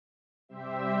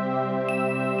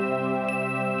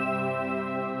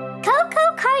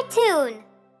tune.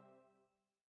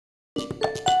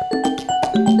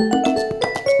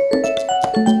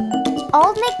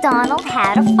 Old Macdonald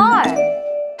had a farm.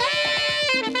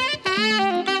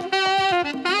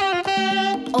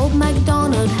 Old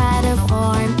Macdonald had a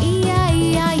farm,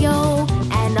 E-I-E-I-O.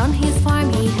 And on his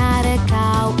farm he had a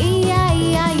cow,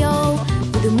 E-I-E-I-O.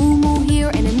 With a moo-moo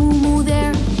here and a moo-moo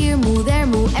there, here moo, there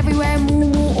moo, everywhere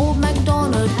moo-moo. Old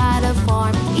Macdonald had a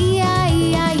farm,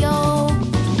 E-I-E-I-O.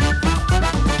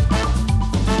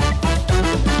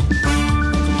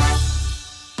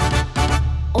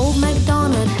 Old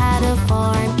Macdonald had a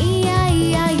farm,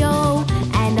 E-I-E-I-O.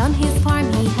 And on his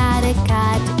farm he had a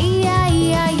cat,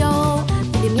 E-I-E-I-O.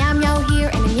 With a meow meow here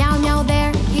and a meow meow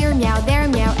there, here meow, there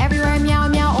meow, everywhere meow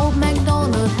meow. Old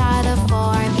Macdonald had a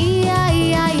farm,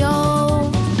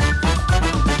 E-I-E-I-O.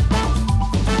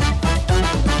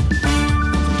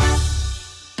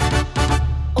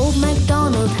 Old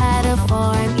Macdonald had a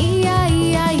farm,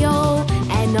 E-I-E-I-O.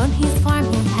 And on his farm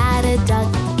he had a duck,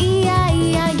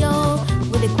 E-I-E-I-O.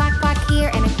 With a quack quack here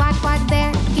and a quack quack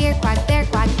there, here quack, there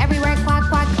quack, everywhere quack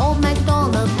quack. Old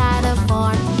Macdonald had a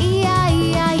farm,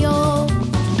 E-I-E-I-O.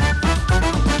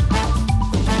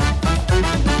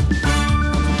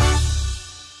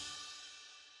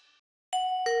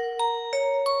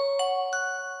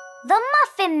 The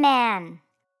Muffin Man.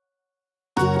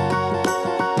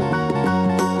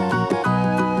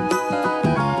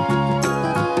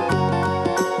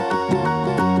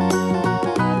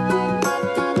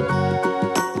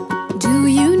 Do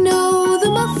you know the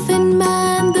Muffin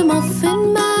Man, the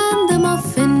Muffin Man, the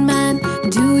Muffin Man?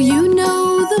 Do you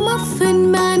know the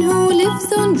Muffin Man who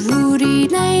lives on Drury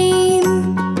Lane?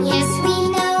 Yes, we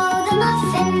know the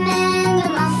Muffin Man, the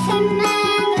Muffin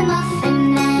Man, the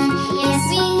Muffin Man. Yes,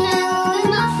 we know the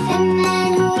Muffin Man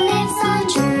who lives on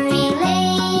Drury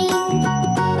Lane.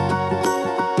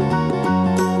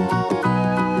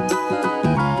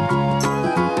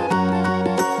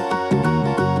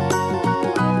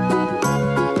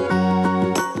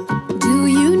 Do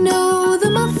you know the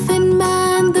Muffin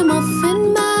Man, the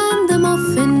Muffin Man, the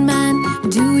Muffin Man?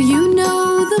 Do you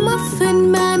know the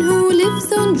Muffin Man who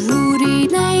lives on Drury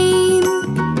Lane?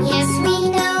 Yes, we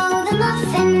know the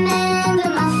Muffin Man, the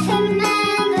Muffin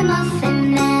Man, the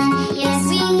Muffin Man. Yes,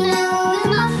 we know the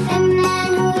Muffin Man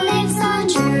who lives on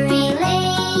Drury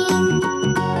Lane.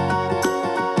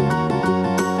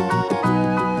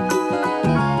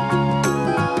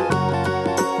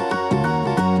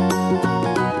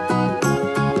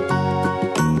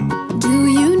 Do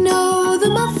you know the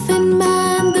Muffin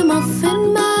Man, the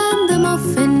Muffin Man, the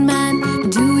Muffin Man?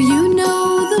 Do you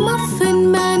know the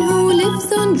Muffin Man who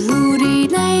lives on Drury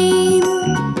Lane?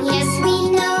 Yes, we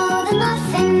know the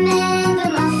Muffin Man, the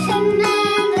Muffin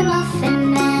Man, the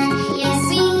Muffin Man. Yes,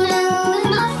 we know the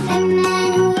Muffin Man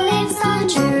who lives on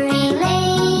Drury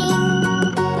Lane.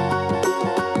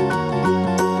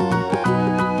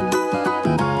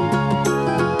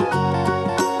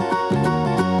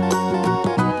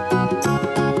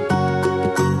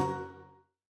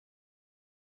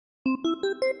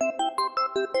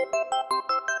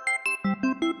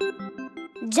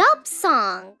 Job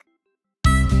song.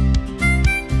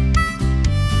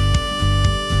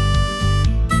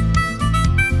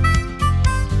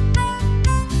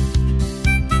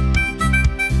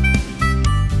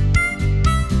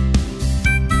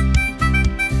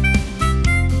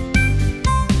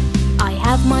 I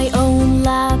have my own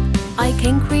lab, I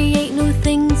can create new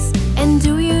things. And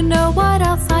do you know what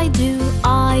else I do?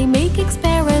 I make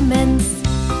experiments.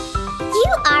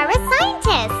 You are a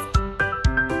scientist.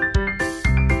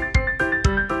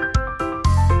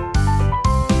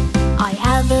 I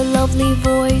have a lovely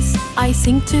voice, I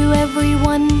sing to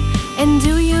everyone. And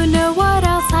do you know what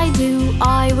else I do?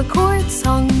 I record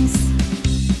songs.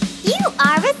 You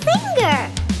are a singer.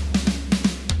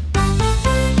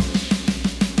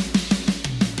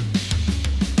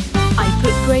 I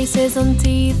put braces on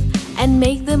teeth and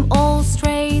make them all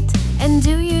straight. And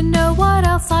do you know what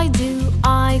else I do?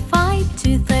 I fight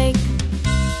toothache.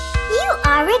 You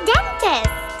are a dentist.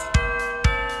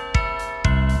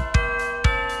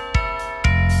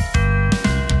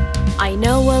 I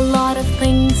know a lot of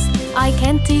things, I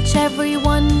can't teach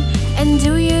everyone. And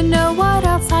do you know what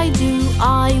else I do?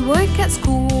 I work at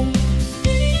school.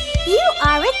 You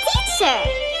are a teacher.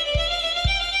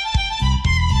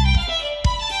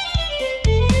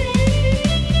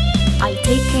 I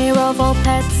take care of all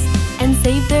pets and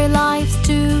save their lives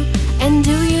too. And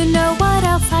do you know what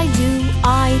else I do?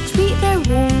 I treat their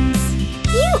wounds.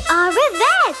 You are a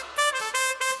vet.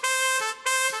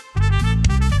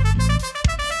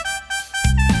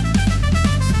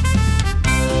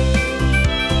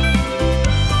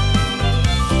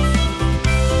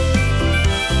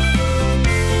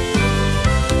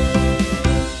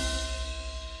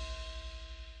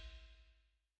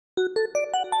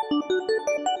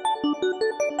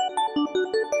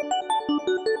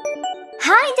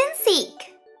 hide and